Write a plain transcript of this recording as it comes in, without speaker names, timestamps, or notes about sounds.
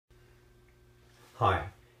Hi,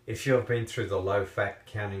 if you've been through the low fat,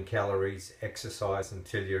 counting calories, exercise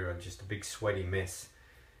until you're just a big sweaty mess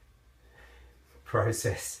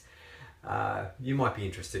process, you might be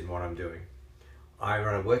interested in what I'm doing. I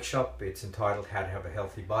run a workshop. It's entitled How to Have a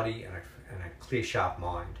Healthy Body and a Clear, Sharp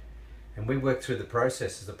Mind. And we work through the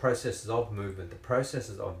processes of movement, the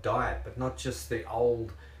processes of diet, but not just the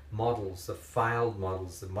old models, the failed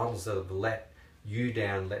models, the models that have let you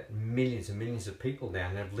down, let millions and millions of people down,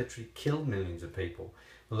 and have literally killed millions of people.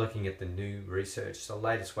 We're looking at the new research, the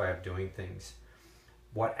latest way of doing things,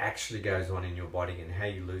 what actually goes on in your body and how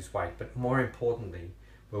you lose weight. But more importantly,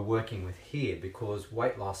 we're working with here because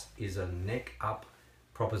weight loss is a neck up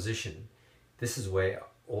proposition. This is where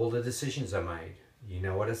all the decisions are made. You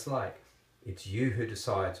know what it's like. It's you who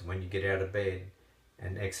decides when you get out of bed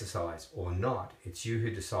and exercise or not. It's you who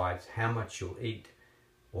decides how much you'll eat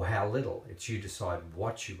or how little. It's you decide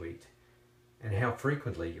what you eat and how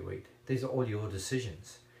frequently you eat. These are all your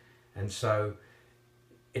decisions. And so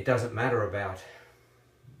it doesn't matter about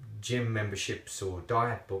gym memberships or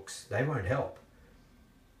diet books. They won't help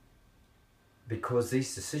because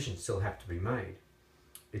these decisions still have to be made.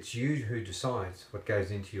 It's you who decides what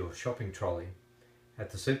goes into your shopping trolley at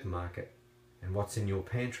the supermarket and what's in your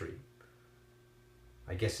pantry.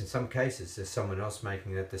 I guess in some cases there's someone else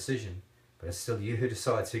making that decision, but it's still you who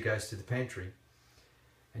decides who goes to the pantry.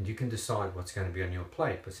 And you can decide what's going to be on your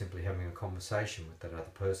plate by simply having a conversation with that other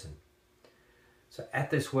person. So at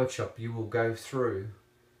this workshop you will go through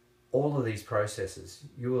all of these processes.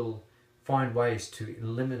 You will find ways to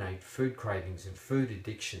eliminate food cravings and food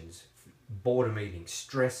addictions, boredom eating,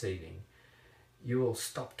 stress eating. You will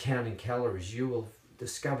stop counting calories. You will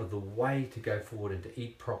discover the way to go forward and to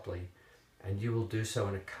eat properly, and you will do so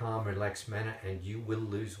in a calm, relaxed manner, and you will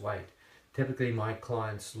lose weight. Typically my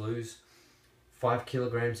clients lose 5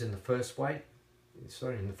 kilograms in the first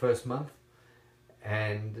month,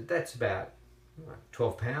 and that's about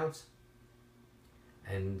 12 pounds.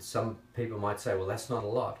 And some people might say, well, that's not a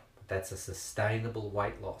lot, but that's a sustainable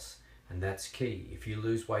weight loss, and that's key. If you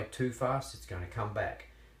lose weight too fast, it's going to come back.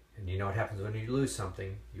 And you know what happens when you lose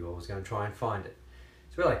something? You're always going to try and find it.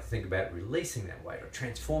 So we like to think about releasing that weight or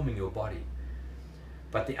transforming your body.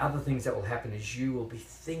 But the other things that will happen is you will be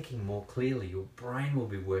thinking more clearly. Your brain will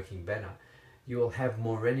be working better. You will have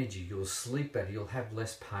more energy. You'll sleep better. You'll have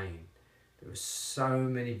less pain. There are so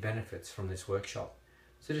many benefits from this workshop.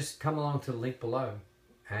 So just come along to the link below,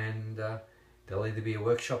 and there'll either be a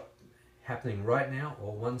workshop happening right now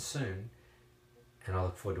or one soon. And I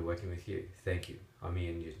look forward to working with you. Thank you. I'm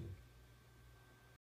Ian Newton.